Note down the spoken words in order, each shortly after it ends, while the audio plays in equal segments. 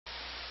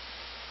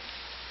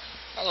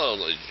Hello,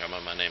 ladies and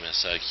gentlemen. My name is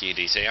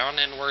Tekkit,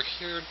 and we're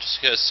here just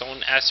because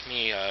someone asked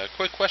me a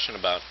quick question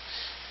about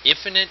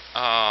infinite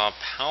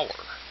power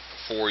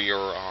for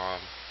your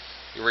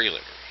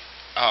regulator.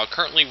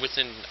 Currently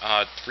within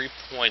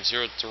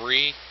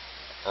 3.03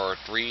 or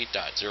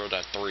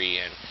 3.0.3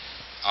 and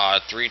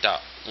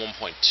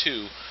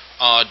 3.1.2,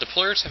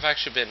 deployers have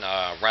actually been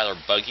rather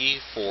buggy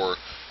for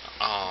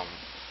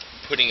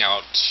putting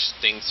out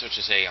things such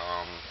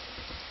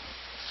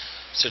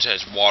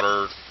as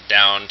water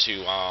down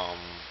to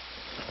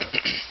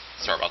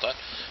sorry about that.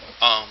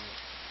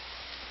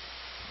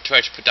 To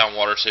actually put down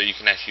water, so you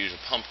can actually use a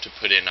pump to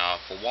put in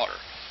for water.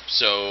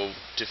 So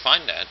to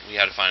find that, we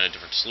had to find a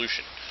different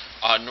solution.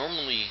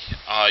 Normally,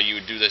 you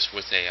would do this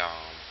with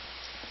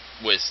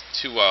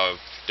two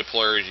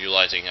deployers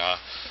utilizing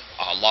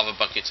lava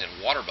buckets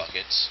and water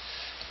buckets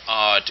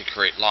to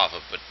create lava.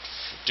 But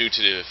due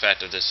to the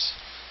fact of this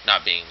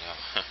not being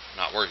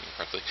not working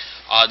correctly,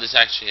 this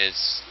actually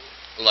has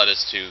led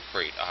us to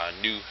create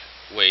new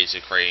ways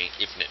of creating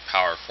infinite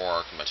power for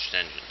our combustion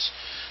engines.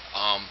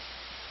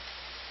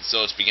 So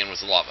let's begin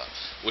with lava,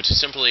 which is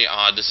simply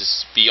this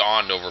is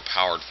beyond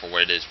overpowered for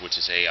what it is, which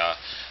is a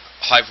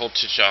high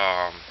voltage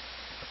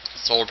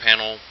solar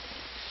panel,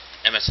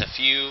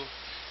 MSFU,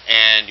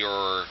 and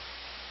your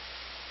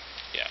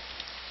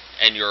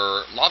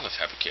lava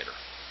fabricator.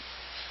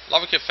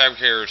 Lava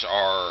fabricators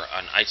are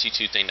an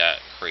IC2 thing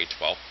that creates,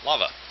 well,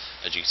 lava,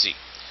 as you can see.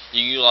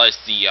 You utilize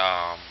the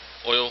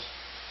oil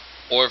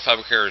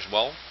fabricator as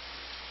well,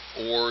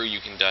 or you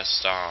can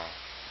just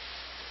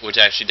which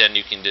actually then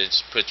you can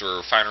just put through a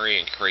refinery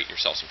and create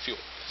yourself some fuel.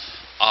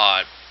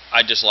 I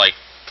just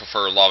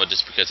prefer lava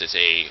just because it's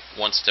a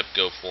one-step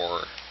go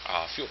for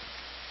fuel.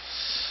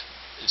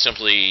 It's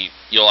simply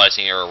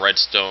utilizing a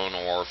redstone,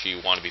 or if you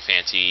want to be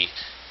fancy,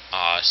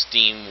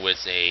 steam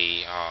with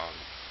a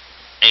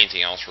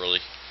anything else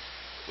really,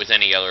 with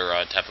any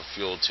other type of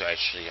fuel to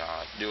actually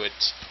do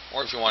it.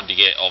 Or if you wanted to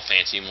get all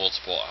fancy,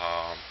 multiple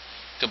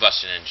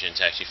combustion engines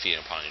actually feeding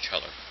upon each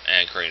other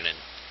and creating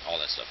all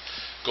that stuff.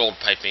 Gold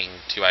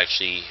piping to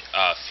actually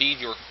feed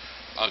your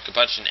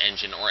combustion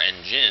engine or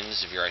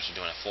engines if you're actually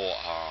doing a full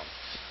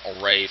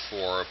array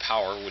for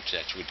power, which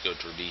actually would go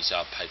through these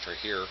pipes right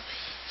here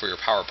for your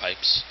power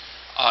pipes.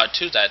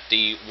 To that,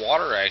 the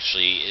water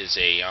actually is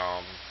a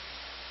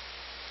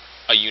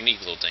unique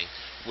little thing,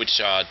 which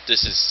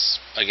this is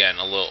again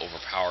a little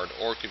overpowered,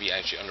 or it could be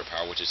actually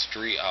underpowered, which is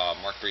three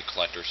Mark III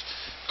collectors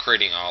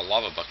creating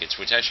lava buckets,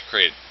 which actually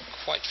created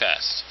quite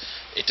fast.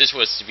 If this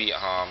was to be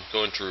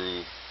going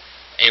through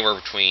anywhere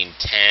between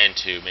 10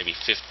 to maybe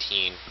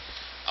 15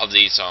 of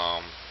these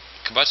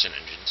combustion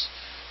engines,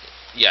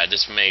 yeah,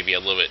 this may be a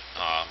little bit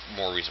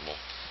more reasonable.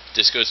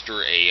 This goes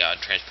through a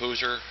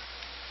transposer,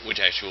 which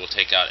actually will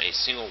take out a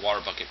single water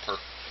bucket per,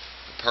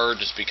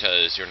 just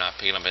because you're not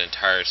picking up an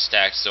entire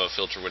stack, so a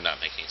filter would not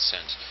make any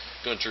sense.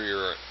 Going through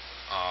your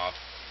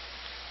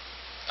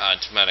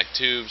pneumatic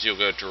tubes, you'll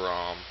go through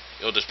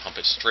you'll just pump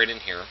it straight in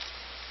here.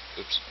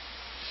 Oops.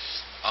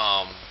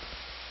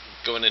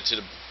 Going into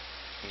the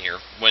in here,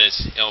 when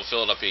it'll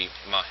fill it up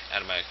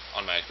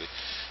automatically.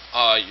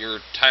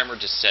 Your timer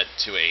just set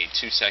to a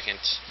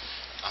 2-second.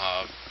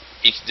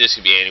 This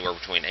could be anywhere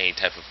between any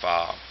type of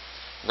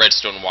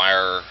redstone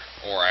wire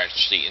or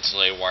actually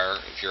insulated wire.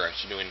 If you're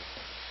actually doing,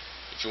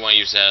 if you want to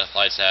use that,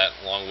 lights that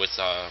along with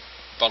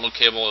bundled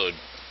cable,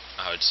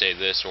 I would say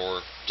this,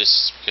 or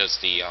just because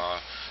the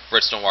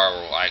redstone wire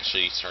will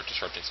actually start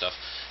disrupting stuff.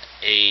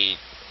 A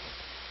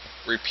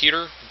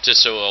repeater,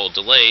 just so it'll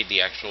delay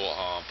the actual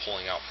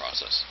pulling out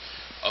process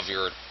of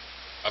your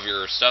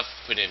stuff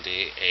put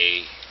into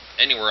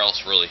anywhere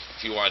else really.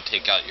 If you want to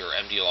take out your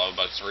empty lava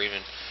buckets or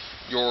even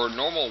your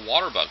normal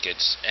water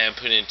buckets and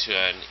put into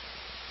and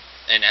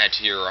add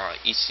to your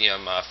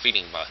ECM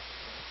feeding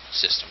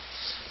system.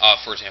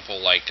 For example,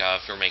 like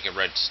if you're making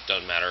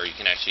redstone matter, you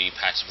can actually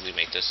passively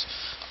make this.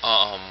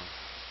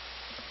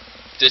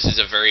 This is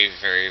a very,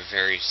 very,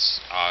 very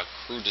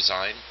crude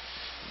design.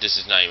 This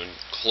is not even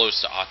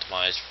close to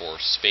optimized for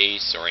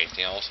space or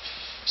anything else.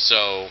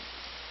 So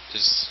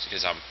this is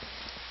because I'm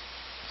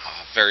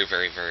very,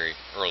 very, very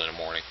early in the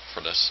morning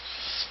for this.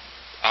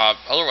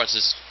 Otherwise,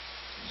 this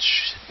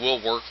will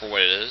work for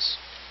what it is.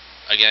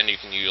 Again, you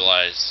can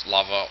utilize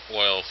lava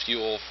oil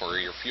fuel for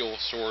your fuel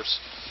source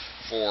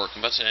for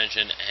combustion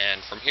engine,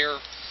 and from here,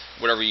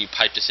 whatever you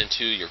pipe this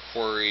into, your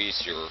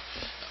quarries, your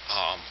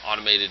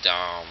automated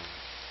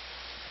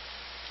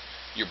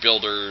your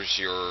builders,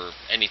 your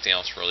anything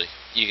else really,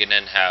 you can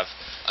then have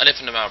an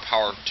infinite amount of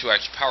power to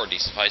actually power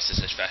these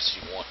devices as fast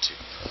as you want to.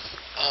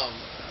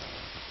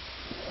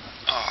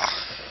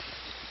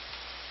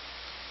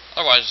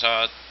 Otherwise,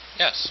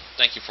 yes,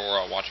 thank you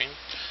for watching,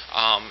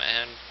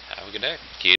 and have a good day.